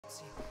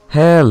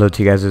Hello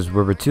to you guys, it's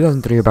River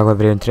 2003 back with a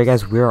video, and today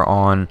guys we are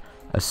on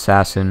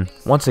Assassin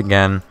once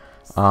again.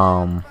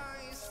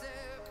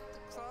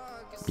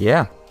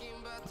 Yeah,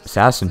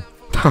 Assassin.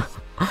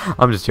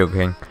 I'm just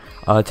joking.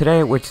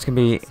 Today we're just gonna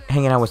be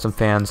hanging out with some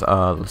fans.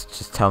 Let's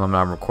just tell them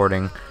I'm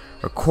recording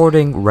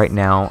right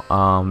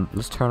now.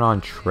 Let's turn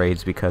on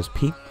trades because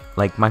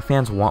my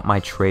fans want my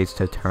trades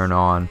to turn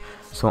on,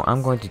 so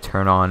I'm going to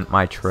turn on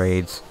my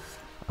trades.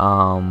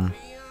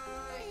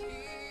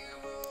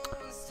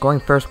 Going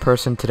first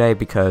person today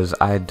because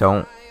I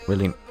don't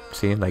really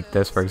see like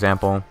this, for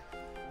example.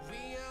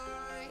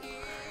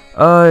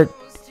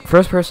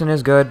 First person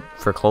is good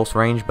for close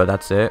range, but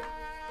that's it.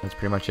 That's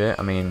pretty much it.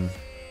 I mean,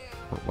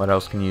 what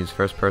else can you use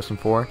first person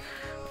for?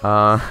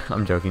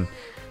 I'm joking.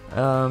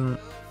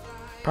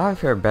 Probably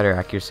for better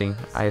accuracy,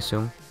 I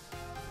assume.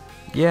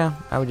 Yeah,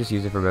 I would just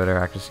use it for better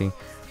accuracy.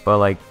 But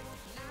like,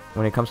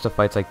 when it comes to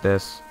fights like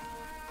this,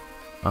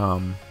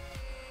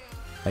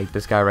 like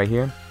this guy right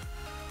here.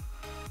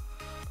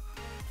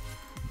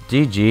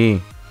 GG.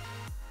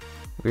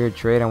 Weird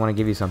trade. I want to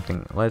give you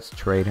something. Let's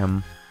trade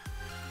him.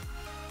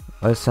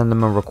 Let's send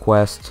him a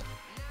request.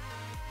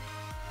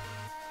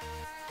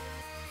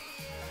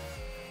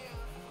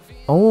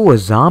 Oh, a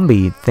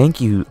zombie.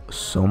 Thank you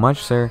so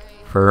much, sir,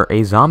 for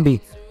a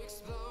zombie.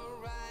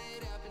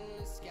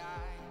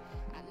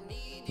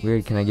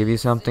 Weird. Can I give you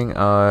something?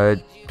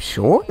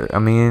 Sure. I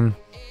mean,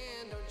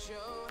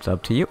 it's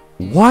up to you.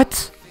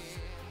 What?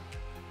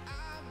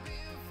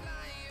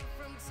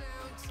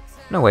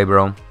 No way,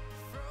 bro.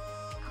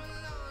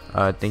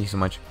 Thank you so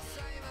much.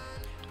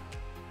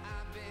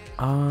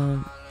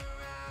 Oh.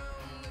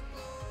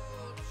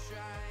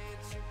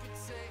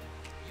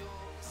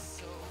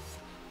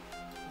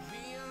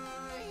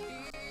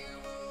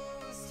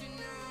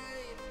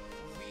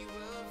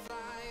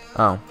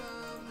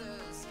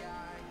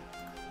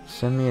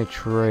 Send me a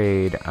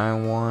trade.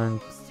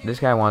 This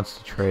guy wants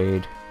to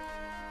trade.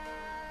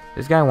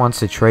 This guy wants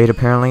to trade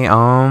apparently.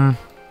 Ooh,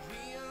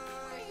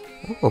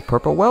 a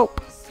purple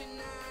whelp.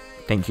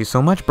 Thank you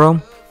so much,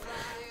 bro.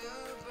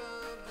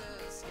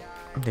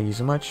 Thank you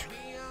so much.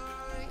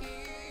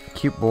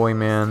 Cute boy,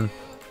 man.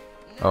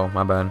 Oh,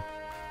 my bad.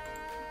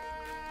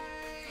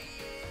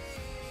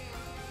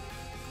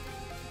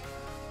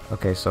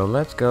 Okay, so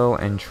let's go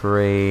and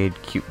trade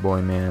cute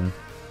boy, man.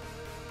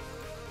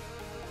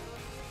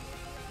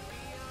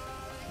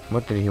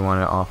 What did he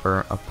want to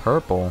offer? A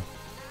purple.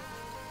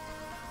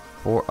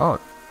 Oh,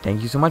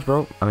 thank you so much,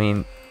 bro. I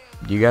mean,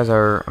 you guys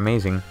are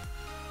amazing.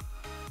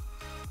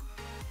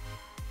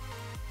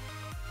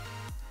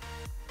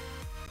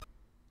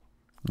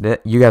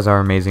 You guys are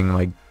amazing,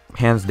 like,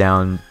 hands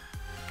down.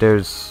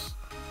 There's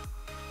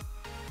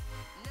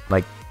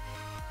like,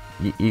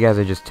 you guys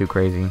are just too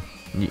crazy.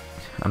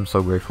 I'm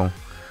so grateful.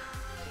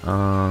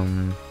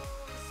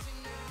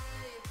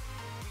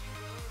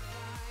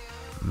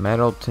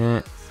 Metal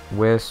tint,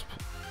 wisp,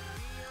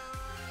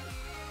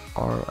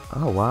 or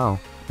oh wow,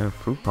 and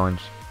fruit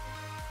punch.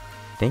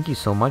 Thank you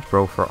so much,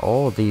 bro, for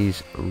all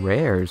these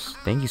rares.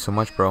 Thank you so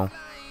much, bro.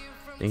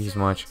 Thank you so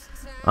much.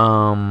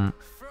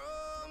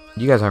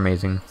 You guys are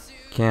amazing.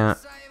 Can't,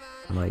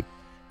 like...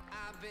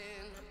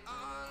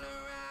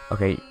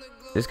 Okay,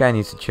 this guy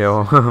needs to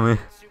chill.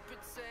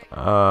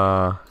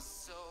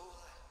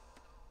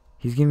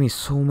 He's giving me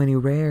so many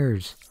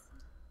rares.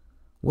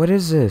 What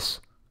is this?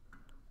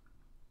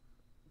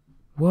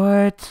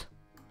 What?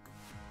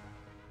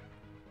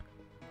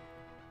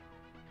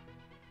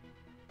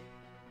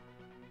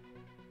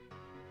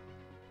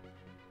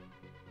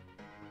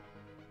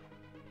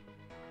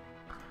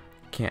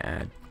 Can't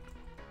add.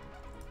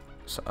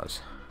 Sauce.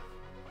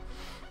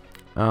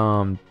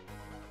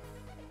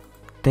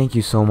 Thank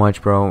you so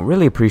much, bro.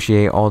 Really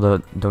appreciate all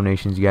the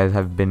donations you guys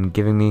have been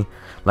giving me.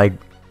 Like,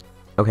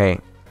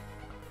 okay.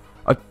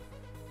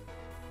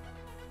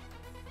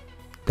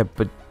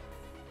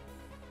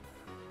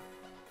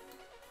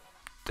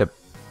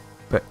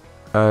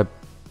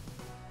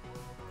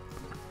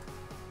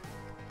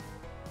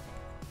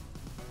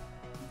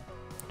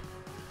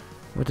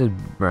 What is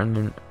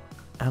Brendan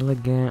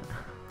Elegant?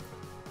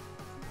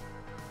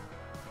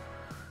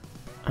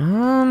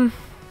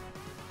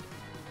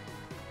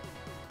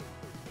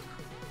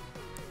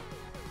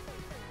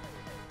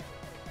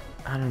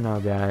 I don't know,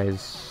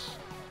 guys.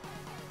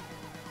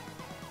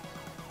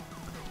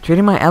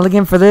 Trading my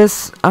Elegant for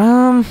this?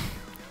 You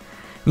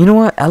know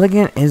what?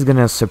 Elegant is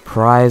gonna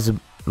surprisingly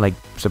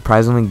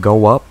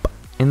go up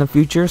in the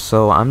future,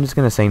 so I'm just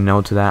gonna say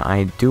no to that.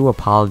 I do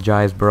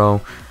apologize, bro,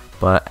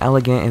 but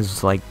Elegant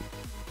is like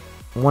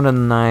one of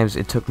the knives.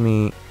 It took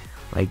me,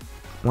 like,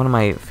 one of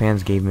my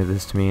fans gave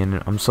this to me,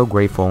 and I'm so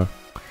grateful.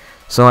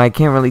 So I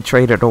can't really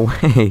trade it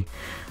away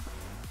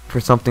for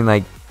something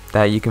like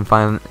that you can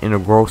find in a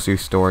grocery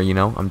store, you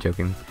know? I'm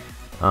joking.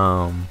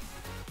 But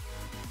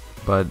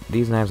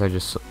these knives are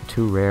just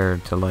too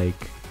rare to,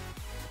 like,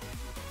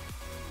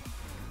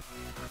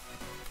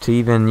 to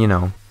even, you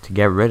know, to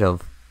get rid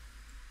of.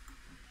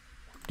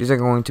 These are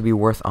going to be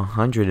worth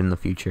 100 in the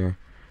future,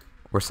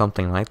 or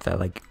something like that,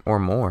 like, or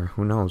more,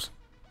 who knows.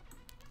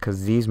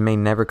 because these may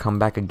never come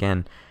back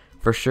again.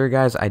 For sure,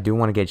 guys, I do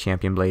want to get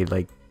Champion Blade.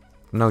 Like,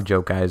 no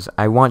joke, guys.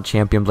 I want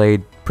Champion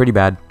Blade pretty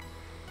bad.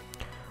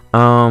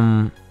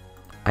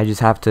 I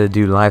just have to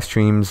do live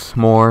streams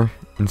more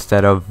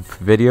instead of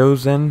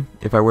videos then,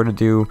 if I were to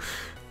do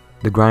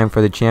the grind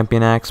for the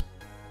Champion Axe.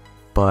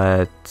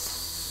 But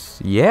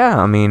yeah,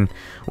 I mean,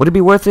 would it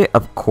be worth it?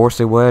 Of course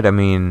it would. I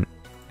mean,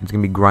 it's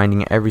gonna be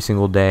grinding every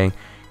single day,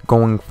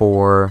 going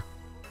for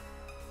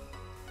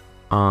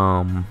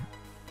an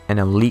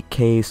elite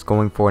case,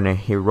 going for a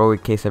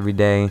heroic case every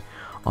day.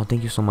 Oh,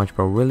 thank you so much,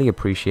 bro. Really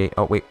appreciate.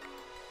 Oh wait,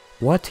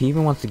 what? He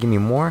even wants to give me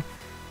more?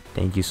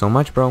 Thank you so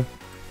much, bro.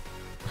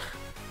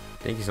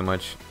 Thank you so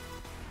much.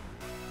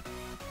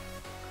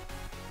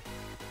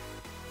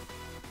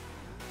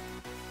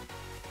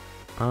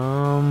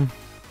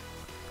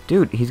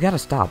 Dude, he's gotta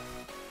stop.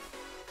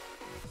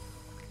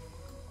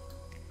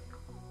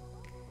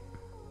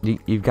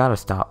 You've gotta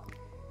stop.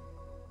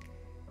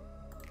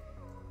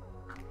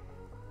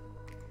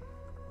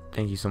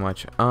 Thank you so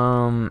much.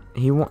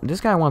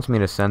 This guy wants me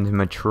to send him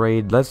a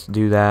trade. Let's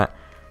do that.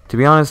 To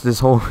be honest,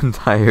 this whole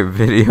entire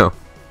video.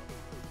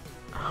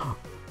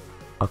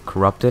 A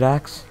corrupted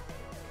axe?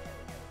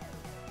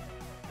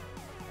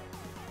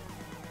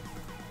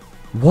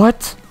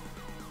 What?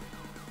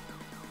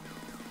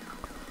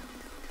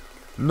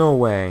 No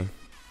way.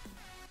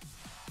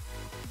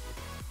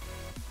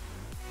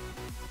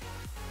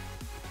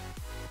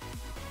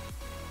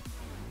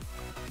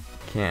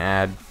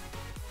 Can't add.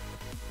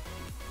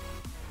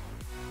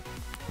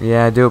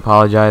 Yeah, I do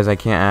apologize. I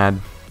can't add.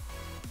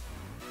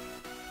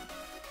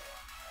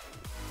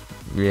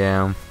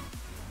 Yeah.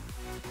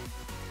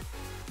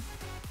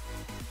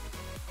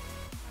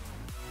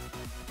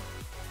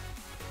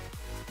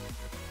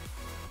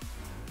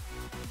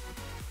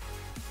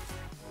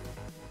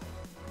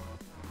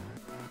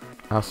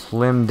 I'll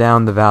slim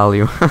down the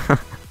value.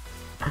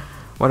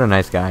 What a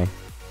nice guy.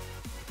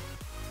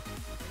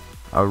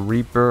 A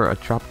Reaper, a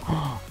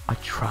a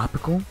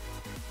tropical?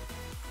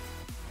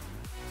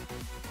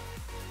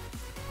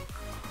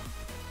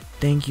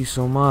 Thank you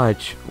so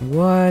much.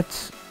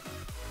 What?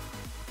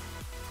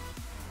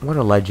 What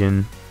a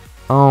legend.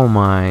 Oh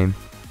my.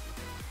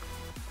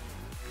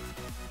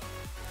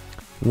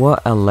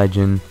 What a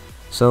legend.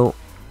 So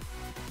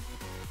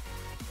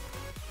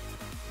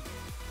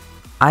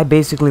I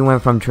basically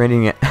went from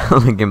trading an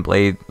elegant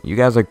blade. You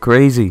guys are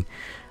crazy.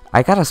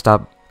 I gotta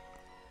stop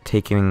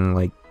taking,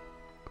 like,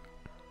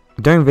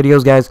 during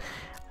videos, guys,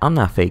 I'm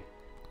not fake.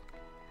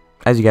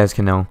 As you guys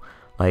can know.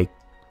 Like,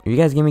 if you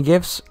guys give me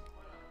gifts,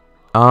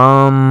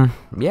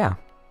 yeah.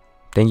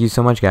 Thank you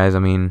so much, guys. I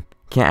mean,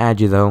 can't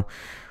add you, though,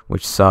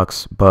 which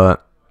sucks,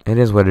 but it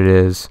is what it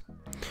is.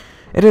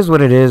 It is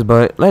what it is,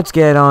 but let's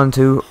get on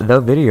to the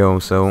video.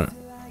 So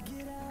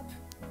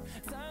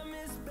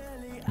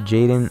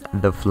Jaden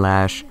the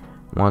Flash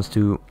wants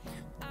to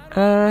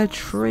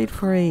trade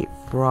for a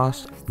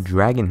Frost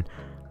Dragon.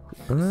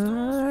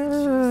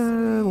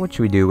 What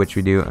should we do? What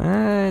should we do?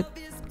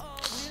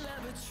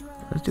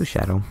 Let's do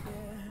Shadow.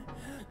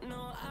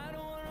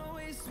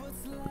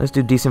 Let's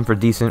do decent for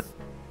decent.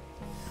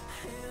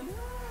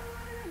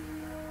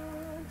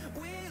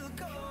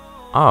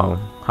 Oh,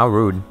 how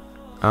rude.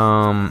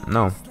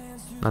 No,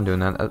 not doing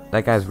that.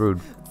 That guy's rude.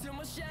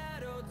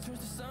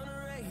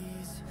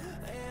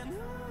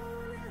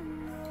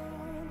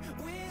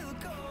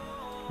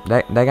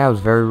 That guy was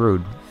very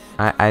rude.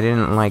 I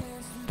didn't like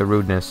the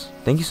rudeness.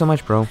 Thank you so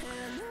much, bro.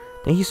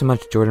 Thank you so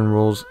much, Jordan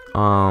Rules.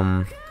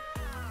 Oh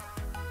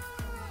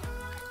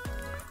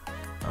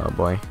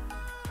boy.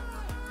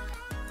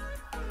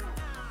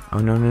 Oh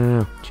no,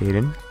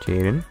 Jaden,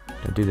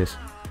 don't do this.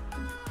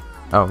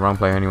 Oh, wrong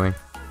player anyway.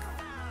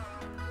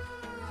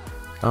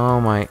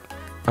 Oh my.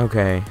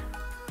 Okay.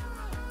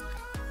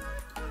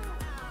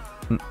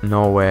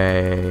 No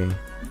way.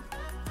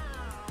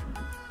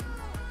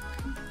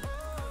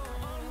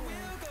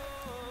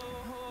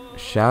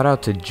 Shout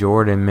out to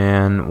Jordan,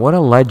 man. What a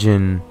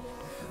legend.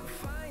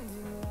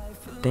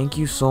 Thank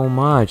you so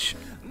much.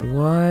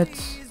 What?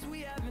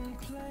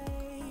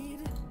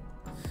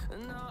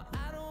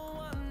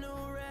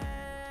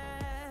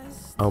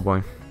 Oh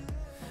boy.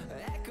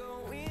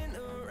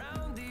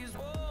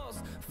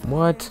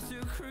 What?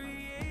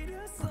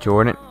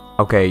 Jordan?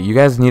 Okay, you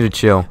guys need to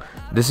chill.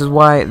 This is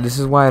why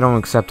I don't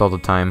accept all the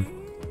time.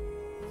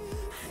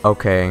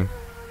 Okay.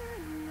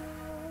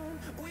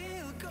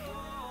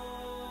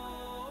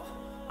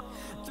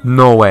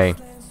 No way.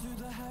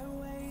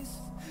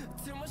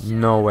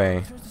 No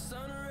way.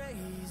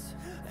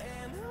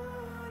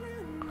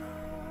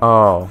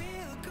 Oh.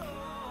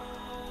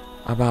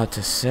 About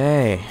to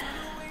say.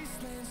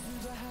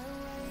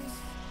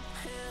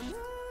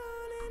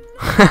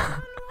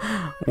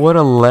 What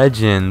a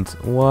legend.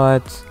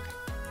 What?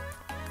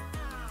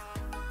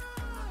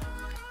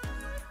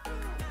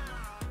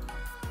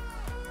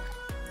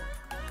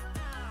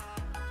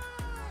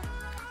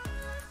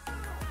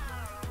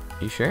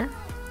 You sure?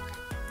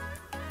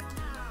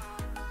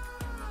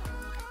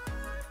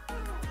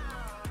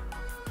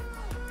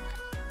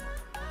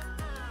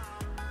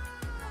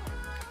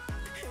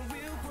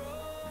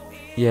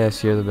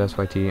 Yes, you're the best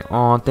YT.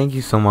 Oh, thank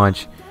you so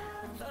much.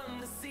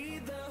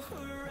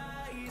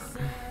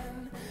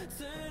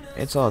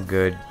 It's all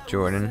good,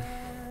 Jordan.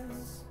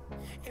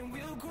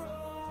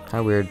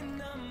 How weird.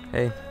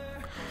 Hey.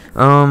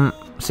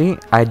 See,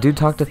 I do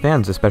talk to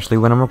fans, especially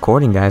when I'm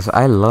recording, guys.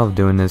 I love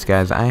doing this,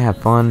 guys. I have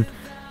fun.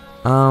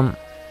 No,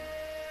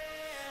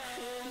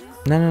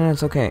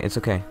 it's okay. It's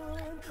okay.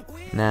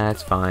 Nah,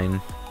 it's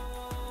fine.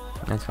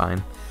 That's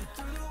fine.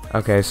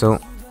 Okay, so...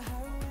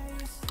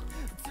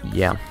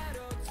 yeah.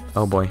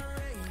 Oh, boy.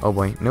 Oh,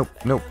 boy. Nope,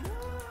 nope.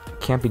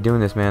 Can't be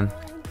doing this, man.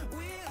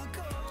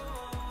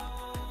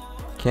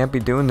 Can't be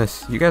doing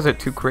this. You guys are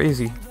too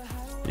crazy.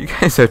 You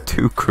guys are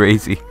too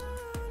crazy.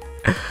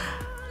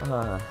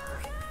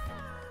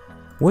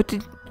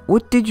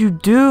 What did you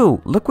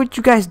do? Look what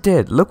you guys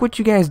did. Look what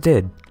you guys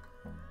did.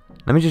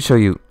 Let me just show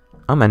you.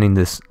 I'm ending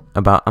this.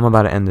 I'm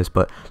about to end this,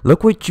 but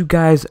look what you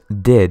guys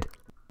did.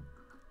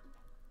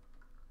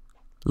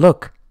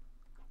 Look.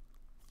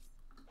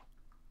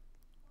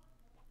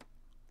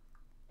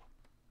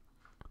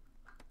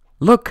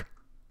 Look.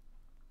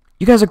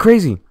 You guys are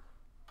crazy.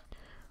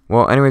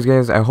 Well, anyways,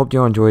 guys, I hope you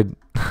all enjoyed.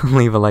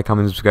 Leave a like,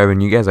 comment, subscribe,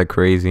 and you guys are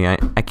crazy. I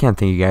can't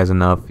thank you guys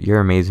enough. You're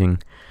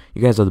amazing.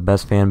 You guys are the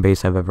best fan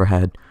base I've ever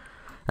had.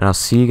 And I'll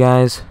see you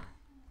guys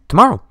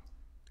tomorrow.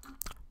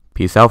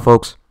 Peace out,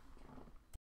 folks.